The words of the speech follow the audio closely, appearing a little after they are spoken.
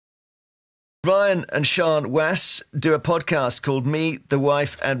Ryan and Siân Wass do a podcast called Me, the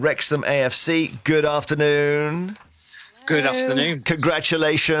Wife and Wrexham AFC. Good afternoon. Good afternoon.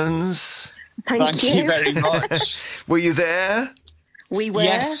 Congratulations. Thank you very much. Were you there? We were.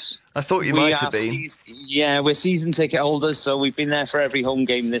 Yes. I thought you might have been. We're season ticket holders, so we've been there for every home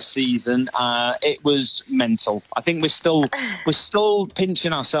game this season. It was mental. I think we're still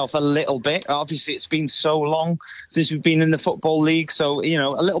pinching ourselves a little bit. Obviously, it's been so long since we've been in the Football League, so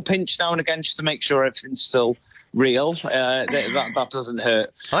a little pinch now and again just to make sure everything's still real. That doesn't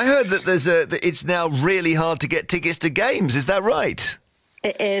hurt. I heard that it's now really hard to get tickets to games. Is that right?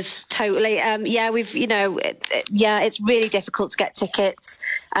 It is totally. It's really difficult to get tickets.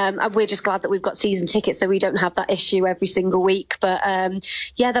 And we're just glad that we've got season tickets, so we don't have that issue every single week. But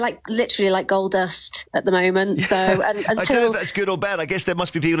they're literally like gold dust at the moment. So I don't know if that's good or bad. I guess there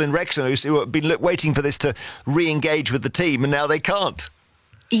must be people in Wrexham who have been waiting for this to re-engage with the team, and now they can't.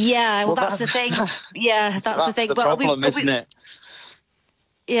 Yeah, well, that's the thing. Yeah, that's the thing. The problem, isn't it?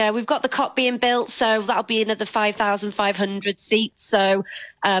 Yeah, we've got the COP being built, so that'll be another 5,500 seats. So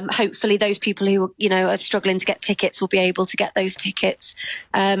hopefully those people who are struggling to get tickets will be able to get those tickets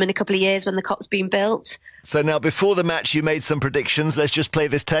in a couple of years when the COP's been built. So now, before the match, you made some predictions. Let's just play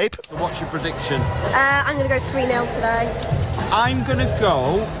this tape. So what's your prediction? I'm going to go 3-0 today. I'm going to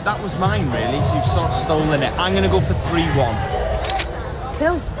go... That was mine, really, so you've sort of stolen it. I'm going to go for 3-1.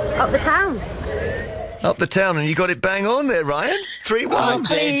 Cool. Up the town. Up the town, and you got it bang on there, Ryan. 3-1.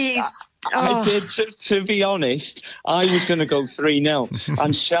 Please. I did. To be honest, I was going to go 3-0,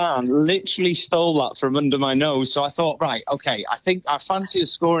 and Siân literally stole that from under my nose. So I thought, right, okay, I think I fancy a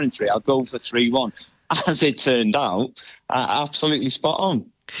scoring 3. I'll go for 3-1. As it turned out, absolutely spot on.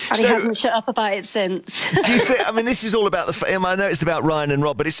 And he hasn't shut up about it since. Do you think? I mean, this is all about the. I know it's about Ryan and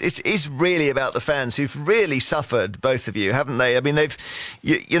Rob, but it's really about the fans who've really suffered, both of you, haven't they? I mean, they've.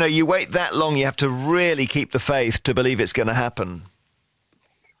 You wait that long, you have to really keep the faith to believe it's going to happen.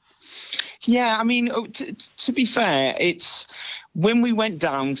 Yeah, I mean, to be fair, it's when we went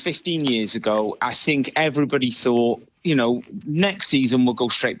down 15 years ago. I think everybody thought, next season we'll go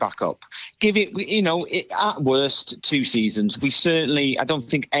straight back up. Give it, at worst 2 seasons. I don't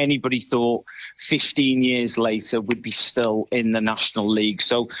think anybody thought 15 years later we'd be still in the National League.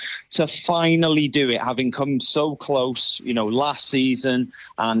 So to finally do it, having come so close, last season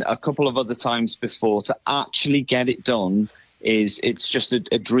and a couple of other times before, to actually get it done it's just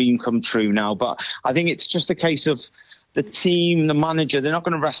a dream come true now. But I think it's just a case of the team, the manager, they're not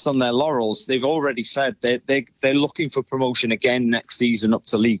going to rest on their laurels. They've already said they're looking for promotion again next season up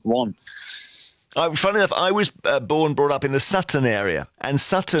to League One. Funny enough, I was brought up in the Sutton area, and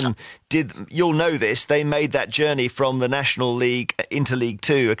Sutton did, you'll know this, they made that journey from the National League into League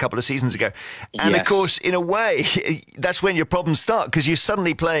Two a couple of seasons ago. And Of course, in a way, that's when your problems start, because you're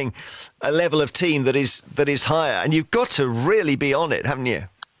suddenly playing a level of team that is higher, and you've got to really be on it, haven't you?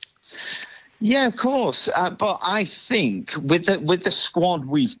 Yeah, of course. But I think with the squad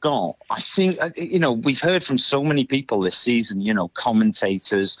we've got, I think, we've heard from so many people this season,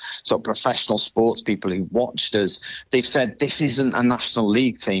 commentators, sort of professional sports people who watched us. They've said this isn't a National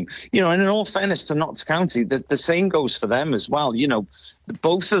League team. And in all fairness to Notts County, the same goes for them as well.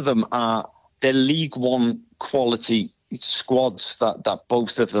 Both of them they're League One quality squads that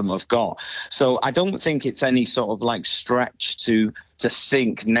both of them have got. So I don't think it's any sort of stretch to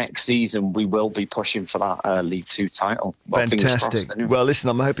think next season we will be pushing for that League Two title. Well, fantastic. Anyway. Well, listen,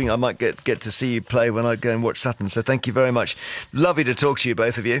 I'm hoping I might get to see you play when I go and watch Sutton. So thank you very much. Lovely to talk to you,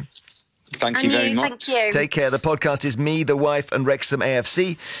 both of you. Thank you very much. Thank you. Take care. The podcast is Me, the Wife and Wrexham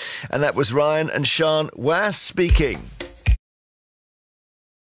AFC. And that was Ryan and Siân Wass speaking.